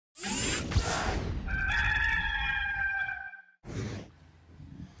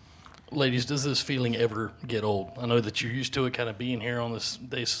Ladies, does this feeling ever get old? I know that you're used to it kind of being here on this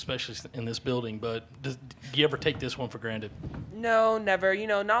day, especially in this building, but do you ever take this one for granted? No, never.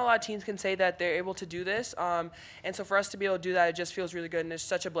 Not a lot of teams can say that they're able to do this. And so for us to be able to do that, it just feels really good. And it's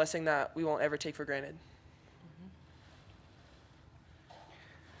such a blessing that we won't ever take for granted.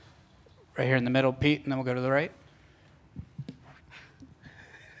 Right here in the middle, Pete, and then we'll go to the right.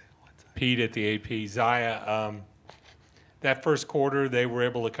 Pete at the AP. Zia, that first quarter, they were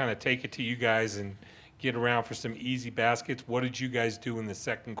able to kind of take it to you guys and get around for some easy baskets. What did you guys do in the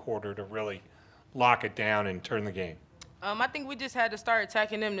second quarter to really lock it down and turn the game? I think we just had to start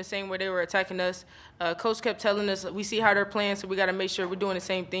attacking them the same way they were attacking us. Coach kept telling us we see how they're playing, so we got to make sure we're doing the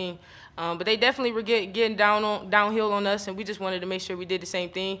same thing. But they definitely were getting downhill on us, and we just wanted to make sure we did the same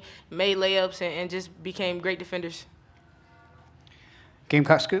thing, made layups, and just became great defenders.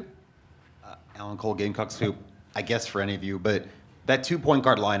 Gamecock scoop. Alan Cole, Gamecock scoop. I guess for any of you, but that two-point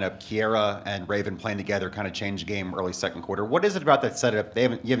guard lineup, Kiera and Raven playing together, kind of changed the game early second quarter. What is it about that setup?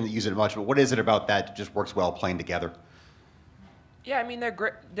 You haven't used it much, but what is it about that just works well playing together? Yeah, I mean,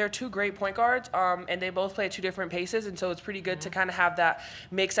 they're two great point guards, and they both play at two different paces, and so it's pretty good to kind of have that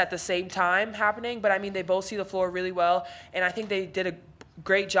mix at the same time happening. But, I mean, they both see the floor really well, and I think they did a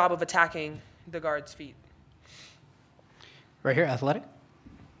great job of attacking the guards' feet. Right here, Athletic.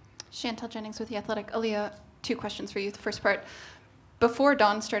 Chantel Jennings with The Athletic. Aliyah, 2 questions for you. The first part, before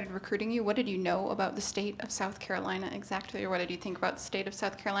Dawn started recruiting you, what did you know about the state of South Carolina exactly, or what did you think about the state of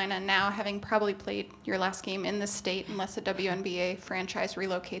South Carolina? And now, having probably played your last game in this state, unless a WNBA franchise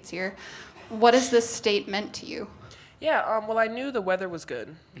relocates here, what has this state meant to you? Yeah, well, I knew the weather was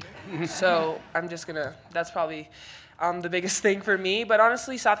good, so I'm just that's probably the biggest thing for me. But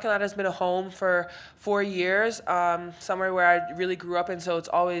honestly, South Carolina has been a home for 4 years, somewhere where I really grew up in, so it's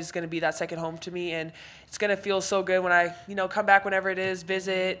always going to be that second home to me, and it's going to feel so good when I, come back whenever it is,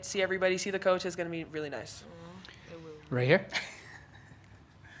 visit, see everybody, see the coach. It's going to be really nice. Right here.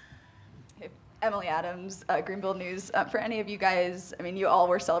 Emily Adams, Greenville News. For any of you guys, I mean, you all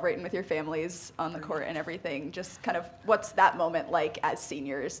were celebrating with your families on the court and everything. Just kind of, what's that moment like as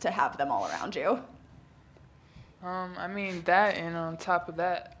seniors to have them all around you? I mean, that, and on top of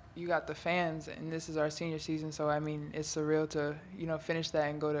that, you got the fans, and this is our senior season, so I mean, it's surreal to, finish that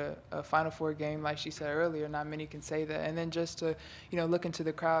and go to a Final Four game, like she said earlier. Not many can say that. And then just to, look into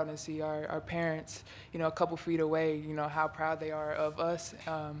the crowd and see our parents, a couple feet away, how proud they are of us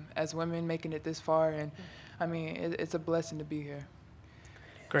as women making it this far. And I mean, it's a blessing to be here.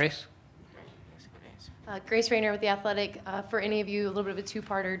 Grace. Grace Rayner with The Athletic. For any of you, a little bit of a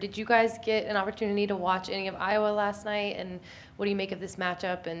two-parter. Did you guys get an opportunity to watch any of Iowa last night? And what do you make of this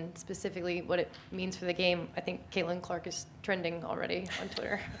matchup and specifically what it means for the game? I think Caitlin Clark is trending already on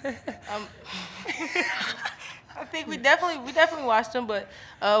Twitter. I think we definitely watched them, but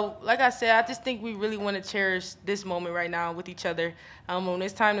like I said, I just think we really want to cherish this moment right now with each other. When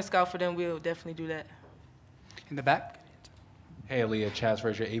it's time to scout for them, we'll definitely do that. In the back. Hey, Aliyah, Chaz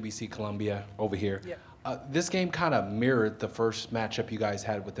Frazier, ABC Columbia over here. Yep. This game kind of mirrored the first matchup you guys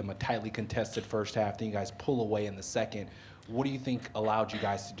had with them, a tightly contested first half, then you guys pull away in the second. What do you think allowed you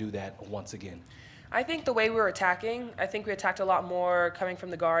guys to do that once again? I think the way we were attacking, I think we attacked a lot more coming from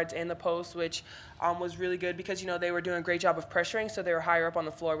the guards and the post, which was really good because, they were doing a great job of pressuring, so they were higher up on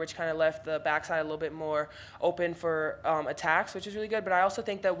the floor, which kind of left the backside a little bit more open for attacks, which is really good. But I also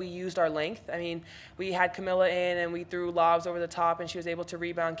think that we used our length. I mean, we had Camilla in, and we threw lobs over the top, and she was able to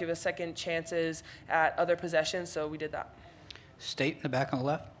rebound, give us second chances at other possessions, so we did that. State in the back on the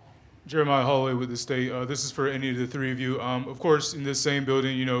left. Jeremiah Holloway with the State. This is for any of the three of you. Of course, in this same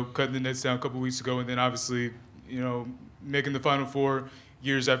building, cutting the nets down a couple weeks ago, and then obviously, making the Final Four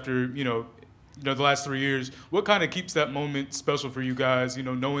years after, the last 3 years. What kind of keeps that moment special for you guys?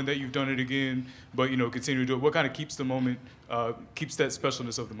 Knowing that you've done it again, but continue to do it. What kind of keeps the moment, keeps that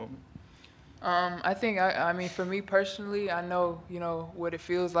specialness of the moment? I think, I mean, for me personally, I know, what it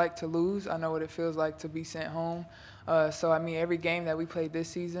feels like to lose. I know what it feels like to be sent home. So, I mean, every game that we played this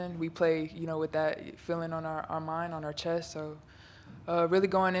season, we play, with that feeling on our mind, on our chest. So, really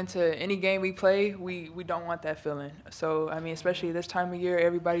going into any game we play, we don't want that feeling. So, I mean, especially this time of year,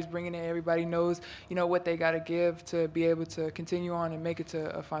 everybody's bringing it. Everybody knows, what they got to give to be able to continue on and make it to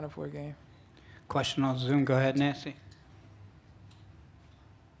a Final Four game. Question on Zoom. Go ahead, Nancy.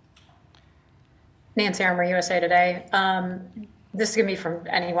 Nancy Armour, USA Today. This is going to be from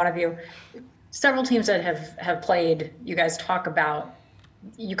any one of you. Several teams that have played, you guys talk about,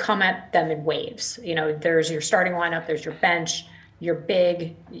 you come at them in waves. There's your starting lineup, there's your bench, you're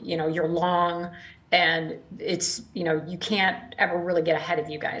big, you're long, and it's, you can't ever really get ahead of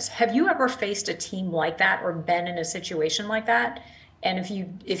you guys. Have you ever faced a team like that or been in a situation like that? And if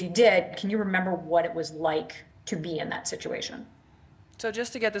you did, can you remember what it was like to be in that situation? So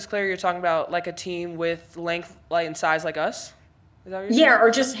just to get this clear, you're talking about like a team with length, like, and size like us? Is that what you're Yeah, saying?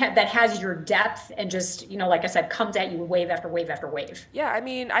 or just that has your depth and just, like I said, comes at you wave after wave after wave. Yeah, I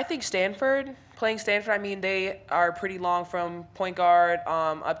mean, I think playing Stanford, I mean, they are pretty long from point guard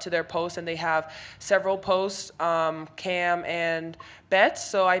up to their post, and they have several posts, Cam and Betts.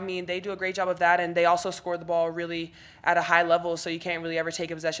 So, I mean, they do a great job of that, and they also score the ball really at a high level, so you can't really ever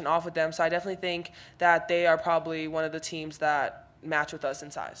take a possession off with them. So I definitely think that they are probably one of the teams that match with us in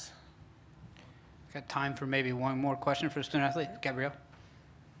size. Got time for maybe one more question for the student athlete. Gabrielle?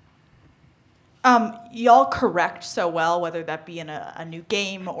 Y'all correct so well, whether that be in a new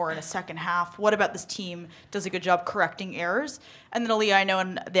game or in a second half. What about this team does a good job correcting errors? And then, Aliyah, I know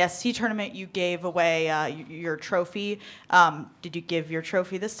in the SC tournament you gave away your trophy. Did you give your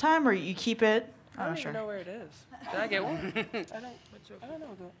trophy this time, or you keep it? I don't even know where it is. Did I get one?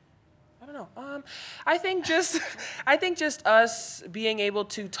 I don't know. I think just us being able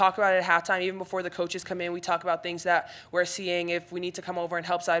to talk about it at halftime, even before the coaches come in, we talk about things that we're seeing, if we need to come over and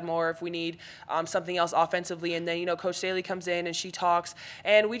help side more, if we need something else offensively. And then, Coach Staley comes in and she talks,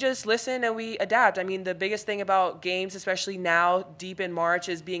 and we just listen and we adapt. I mean, the biggest thing about games, especially now, deep in March,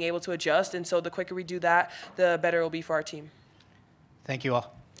 is being able to adjust. And so the quicker we do that, the better it will be for our team. Thank you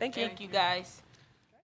all. Thank you. Thank you, guys.